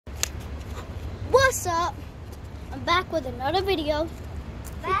What's up? I'm back with another video. You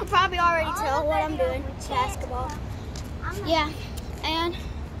can probably already tell what I'm doing. Basketball. Yeah, and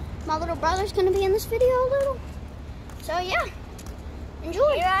my little brother's gonna be in this video a little. So yeah,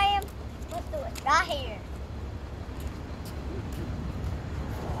 enjoy. Here I am. Let's do it. Right here.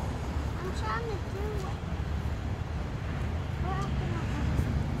 I'm trying to do it.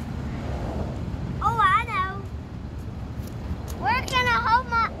 Oh, I know. Where can I hold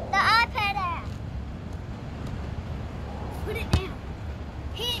the iPad at? Put it down.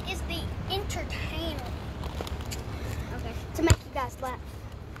 He is the entertainer. Okay. To make you guys laugh.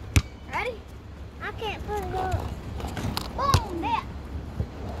 Ready? I can't put it up. Boom! There.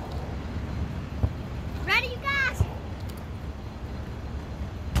 Ready, you guys?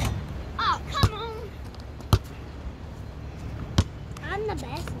 Oh, come on. I'm the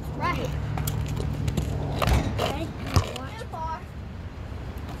best. Right here. Ready? Too far.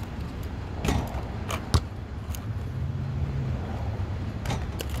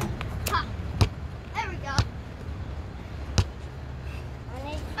 Ha. There we go.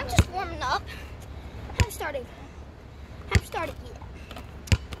 I'm just warming up. Haven't started yet.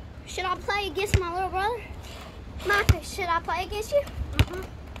 Should I play against my little brother? Micah, should I play against you?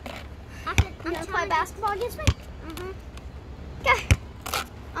 You gonna play basketball against me? Okay.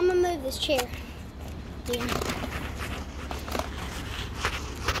 I'm gonna move this chair. Yeah.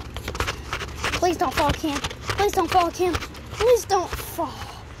 Please don't fall, Kim. Please don't fall, Kim. Please don't fall.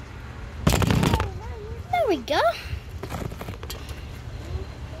 There we go.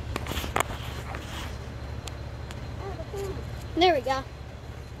 There we go.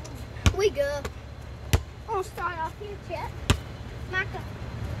 We good. I'm gonna start off here, Chet. Micah,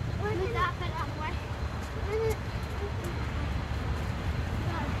 move the iPad out of the way.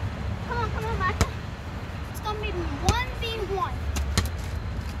 Come on, Micah. It's gonna be 1v1.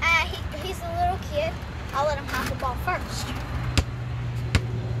 He's a little kid. I'll let him have the ball first.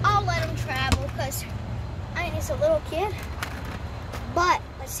 I'll let him travel because he's a little kid. But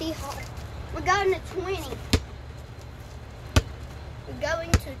let's see how we're going to 20. We're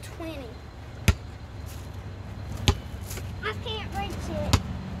going to 20. I can't reach it.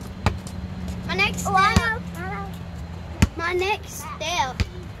 My next step. I know. My next step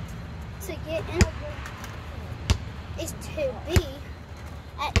to get in is to be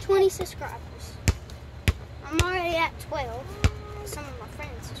at 20 subscribers. I'm already at 12. Some of my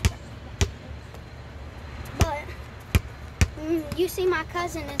friends subscribe. But you see my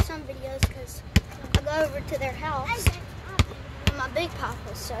cousin in some videos because I go over to their house with my big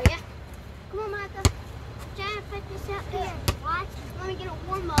papa. So yeah. Come on, Micah. Try to put this up here. Watch. Let me get a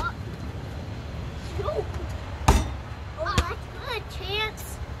warm up. Ooh. Oh, that's good,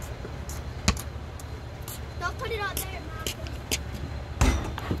 Chance. Don't put it on there, Micah.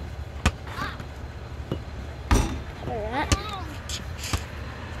 Alright.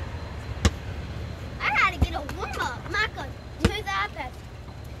 I gotta get a warm up. Micah, move the iPad.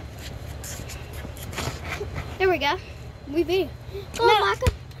 There we go. We beat it. Come on,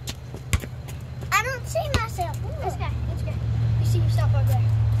 Micah. I don't see myself. Let's go. Let's go. You see yourself over there.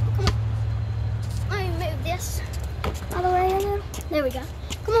 Come on. Let me move this all the way in there. There we go.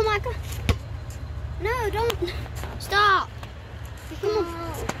 Come on, Micah. No, don't. Stop. Come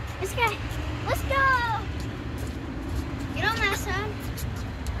on. Let's go. Let's go. Get on that side.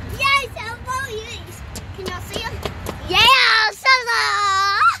 Yes, I'll follow you. Can y'all see him? Yes!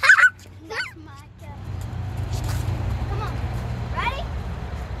 That's Micah. Come on. Ready?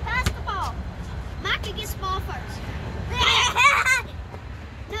 Pass the ball. Micah gets the ball first.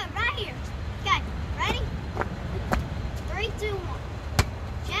 No, right here. Okay, ready? 3, 2, 1.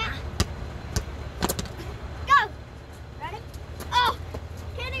 Jack. Go. Ready? Oh,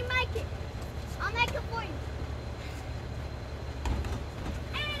 can he make it? I'll make it for you.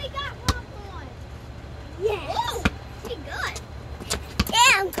 And he got 1 point. Yes. Woo, he good.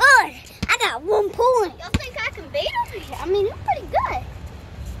 Yeah, I'm good. I got 1 point. Y'all think I can beat him? I mean, he's pretty good.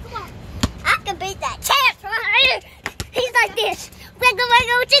 Come on. I can beat that champ right here. He's like this. Wiggle,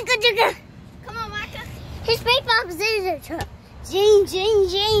 wiggle, jiggle, jiggle. Come on, Micah. His speed bump is easier to jing, jing,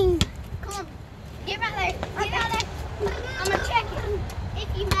 jing. Come on. Get right there. Get right there. I'm going to check it. If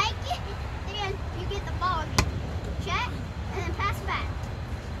you make it, then you get the ball again. Check, and then pass it back.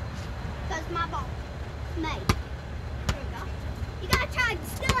 Because my ball is made. There we go. You got to try to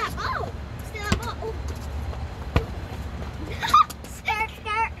steal that ball. Steal that ball. Ooh. Skirt,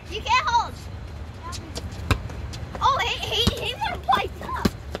 skirt. You can't hold. Oh, he want to play tough.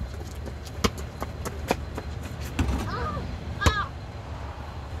 Oh.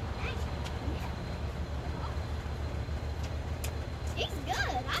 He's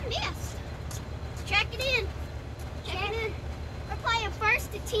good. I missed. Check it in. Check it in. We're playing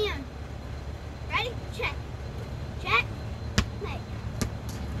first to 10. Ready? Check. Check. Make.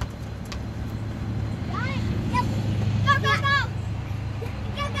 Got it? Yep. Go, go, go.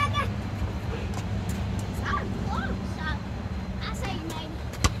 Go, go, go. That was close. So, I say you made it.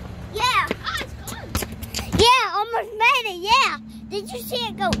 Yeah. Oh, it's close. Yeah, almost made it, yeah. Did you see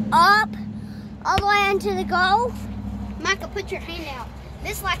it go up all the way into the goal? Micah, put your hand out.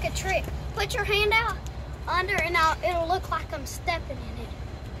 This is like a trick. Put your hand out under and it'll look like I'm stepping in it.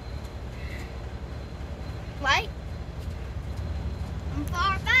 Wait. I'm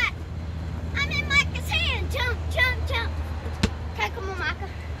far back. I'm in Micah's hand. Jump, jump, jump. Okay, come on, Micah.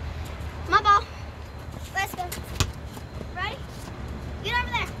 My ball. Let's go. Ready? Get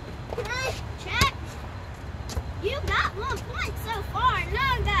over there. Check. You got 1 point so far, and now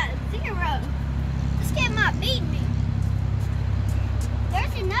I got 0. This kid might beat me.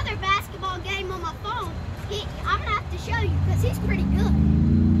 There's another basketball game on my phone. I'm gonna have to show you because he's pretty good.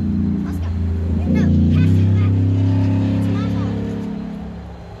 Let's go. No, pass it back. It's my ball.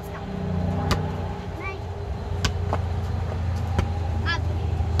 Let's go. Nate.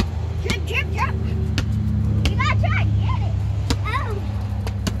 Drip, drip, drip. You gotta try and get it. Oh.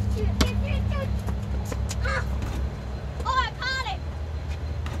 Shoot, shoot, shoot, shoot. Oh, I caught it.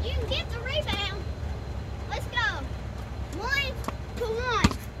 You can get the rebound. Let's go.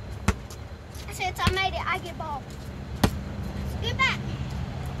 1-1. Since I made it, I get ball. Scoot back.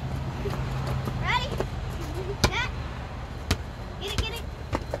 Ready? Set. Get it, get it.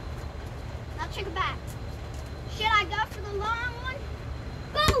 Now check it back. Should I go for the long one?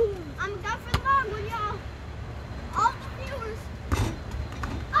 Boom! I'm gonna go for the long one, y'all. All the viewers.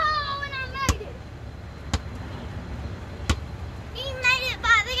 Oh, and I made it. He made it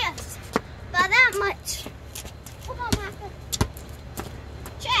by this. By that much. Come on, Micah.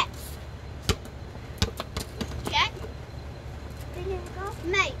 Check. Check.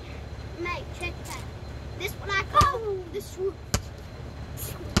 Mate, check that. This one I call the swoop.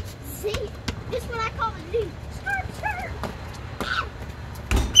 See? This one I call the lead. Skirt, skirt.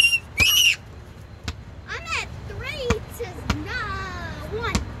 I'm at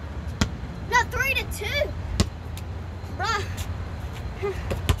 3-1. No, 3-2. Bruh.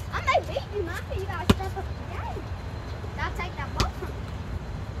 I may beat you, Micah. You gotta step up the game. You gotta take that ball from me.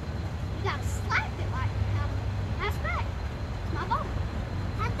 You gotta slap it like that's back. It's my ball.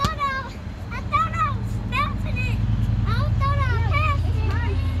 I thought I was bouncing it. I thought I was passing it.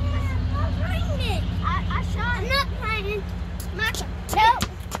 I was running it. I shot I'm it. not playing. Micah. Nope.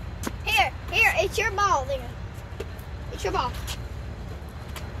 Here, it's your ball there. It's your ball.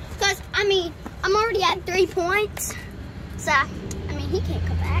 Because, I mean, I'm already at 3 points. So, I mean, he can't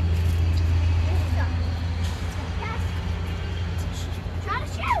come back. Let's go. Try to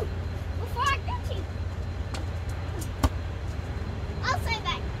shoot before I get you. I'll say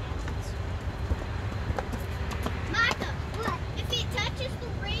that. Micah, What? if it touches the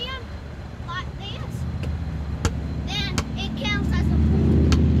rim like this, then it counts as a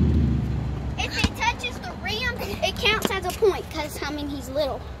point. If it touches the rim, it counts as a point because, I mean, he's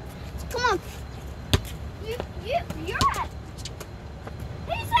little. So, come on. You're at.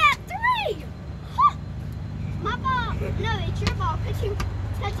 He's at 3. Huh. My ball. No, it's your ball because you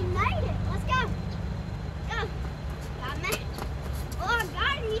made it. Let's go. Go. Got me. Oh, I'm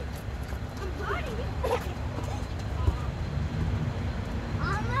guarding you. I'm guarding you.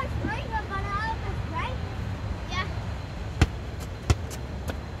 Almost right, but almost right. Yeah.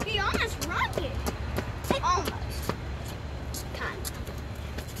 He almost runned it. Almost. Kind of.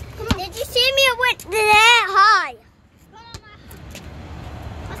 Come on. Did you see me? It went that high.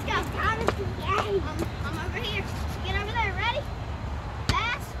 Let's go. I'm over here. Get over there. Ready?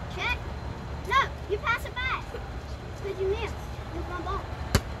 Pass. Check. No, you pass it back. Because you missed. With my ball.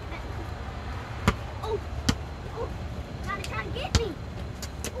 Oh. Oh. Gotta try to get me.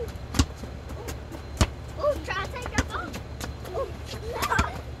 Oh. Oh. Try to take your ball. Oh. No.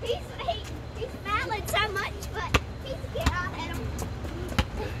 He's fouling so much, but he's getting out at him.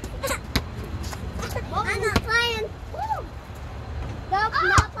 I'm not playing. Woo. Nope, Oh,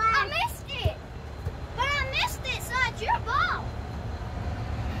 not playing. I missed it. But I missed it, so it's your ball.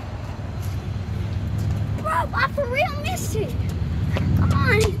 Bro, I for real missed it. Come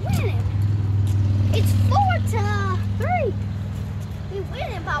on, he's winning. It's 4-3. He's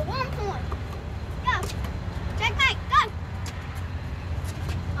winning by 1 point. Go. Checkmate, go.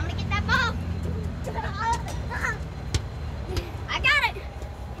 I'm gonna get that ball. I got it.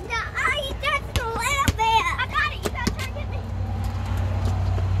 No, he touched the left there. I got it. You gotta try to get me.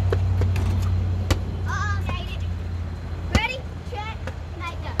 Oh, made it. Ready? Check.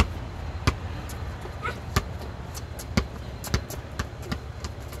 Mate, go.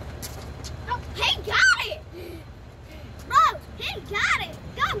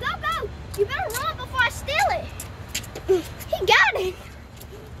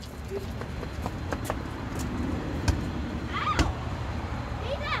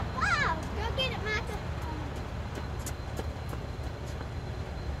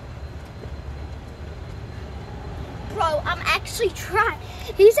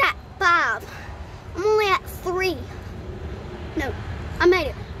 He's at 5. I'm only at 3. No, I made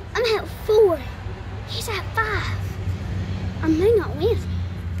it. I'm at 4. He's at 5. I may not win.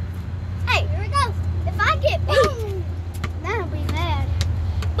 Hey, here we go. If I get beat, that'll be bad.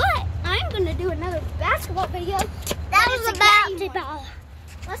 But I'm gonna do another basketball video. That was a basketball.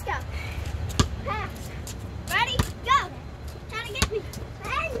 Let's go. Pass. Ready? Go. Trying to get me.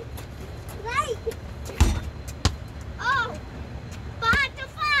 Hey, wait. Oh, 5 to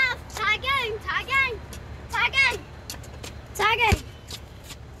 5. Tie game. Tie game. Tie game. Tie game.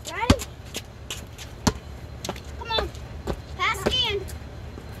 Ready? Come on. Pass again.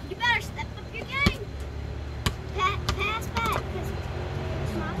 You better step up your game. Pass back, because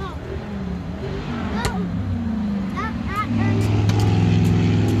it's my ball. No. Not early.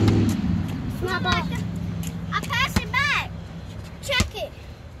 It's my ball. I pass it back. Check it.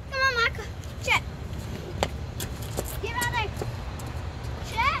 Come on, Micah. Check. Get right there.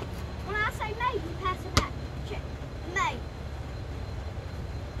 Check. When I say May, you pass it back. Check. May.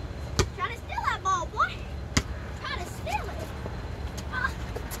 Try to steal that ball, boy. Try to steal it.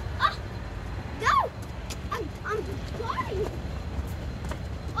 Go. I'm guarding.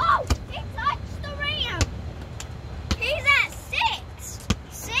 Oh, he touched the rim. He's at 6.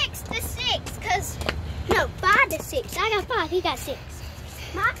 6 to 6. No, 5 to 6. I got 5. He got 6.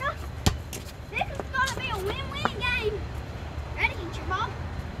 Micah, this is going to be a win-win game. Ready? Get your ball.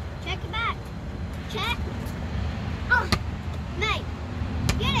 Check it back. Check. Oh, May.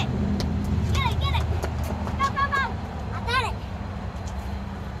 Get it. Get it. Get it. Go, go, go. I got it.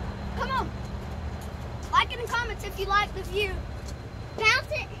 Come on. Like in the comments if you like the view.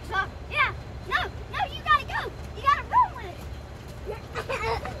 Bounce it. Yeah. No, you got to go. You got to run with it.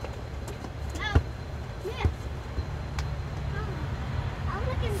 No. Miss. I'm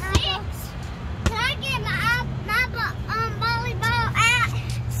looking 6. Can I get my volleyball at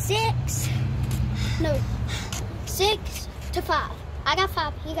 6. No. 6 to 5. I got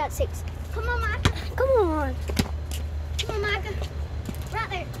 5. He got 6. Come on, Micah. Come on. Come on, Micah. Right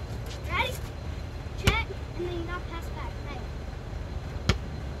there. Ready? Check. And then you gotta pass back. Hey.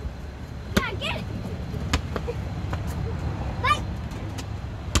 Yeah, get it. Wait.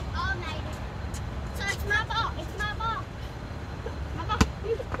 Oh, I made it. So it's my ball. It's my ball. My ball.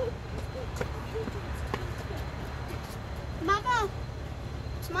 My ball.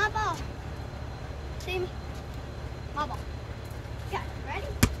 It's my ball. See me? My ball. Got it. Ready?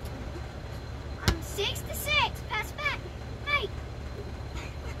 I'm 6 to 6. Pass back. Hey.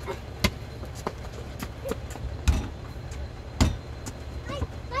 Wait.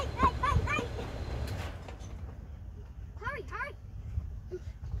 Hurry.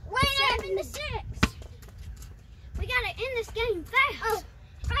 7 Wait. to 6. We gotta end this game fast. Oh,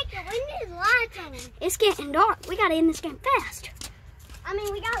 Micah, we need lights on. It's getting dark. We gotta end this game fast. I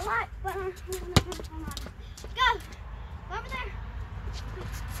mean, we got light, but go. Over there.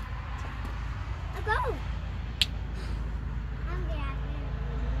 Go. I'm down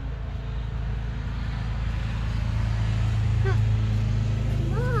Come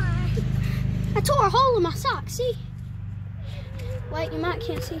on. I tore a hole in my sock. See? Wait, you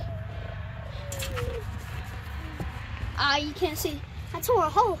can't see. You can't see. I tore a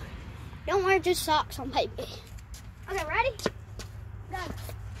hole. Don't wear just socks on baby. Okay, ready? Go.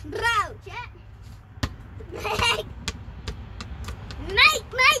 Bro, check. Make.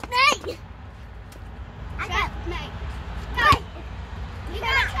 I got Make. Go. You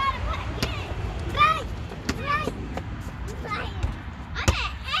gotta try to put it. Get it. I'm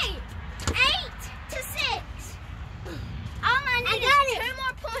at 8. 8 to 6. All I need is 2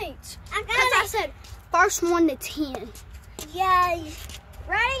 more points. Because I said first 1 to 10. Yay.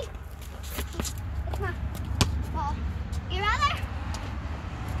 Ready? It's my ball. You right there?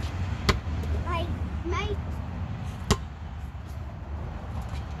 Mate.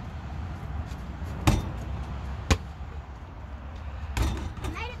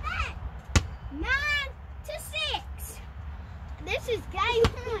 Made it back. 9 to 6. This is game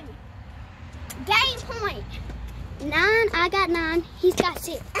point. Game point. 9. I got 9. He's got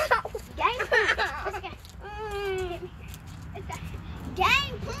 6. Game point. Okay.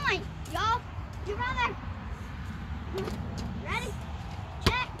 Game point, y'all. You right there. Ready?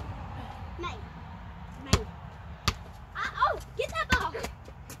 Check. Mate. Oh, get that ball.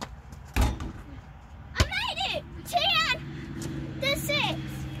 I made it. 10 to 6.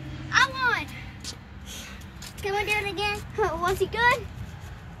 I won. Can we do it again? Was he good?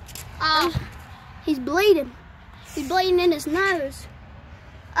 He's bleeding. He's bleeding in his nose.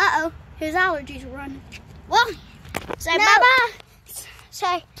 Uh-oh. His allergies are running. Well, say bye-bye.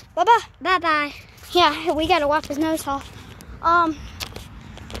 Say bye-bye. Bye-bye. Yeah, we gotta wipe his nose off.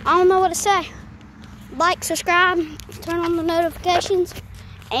 I don't know what to say. Like, subscribe, turn on the notifications,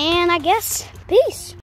 and I guess, peace.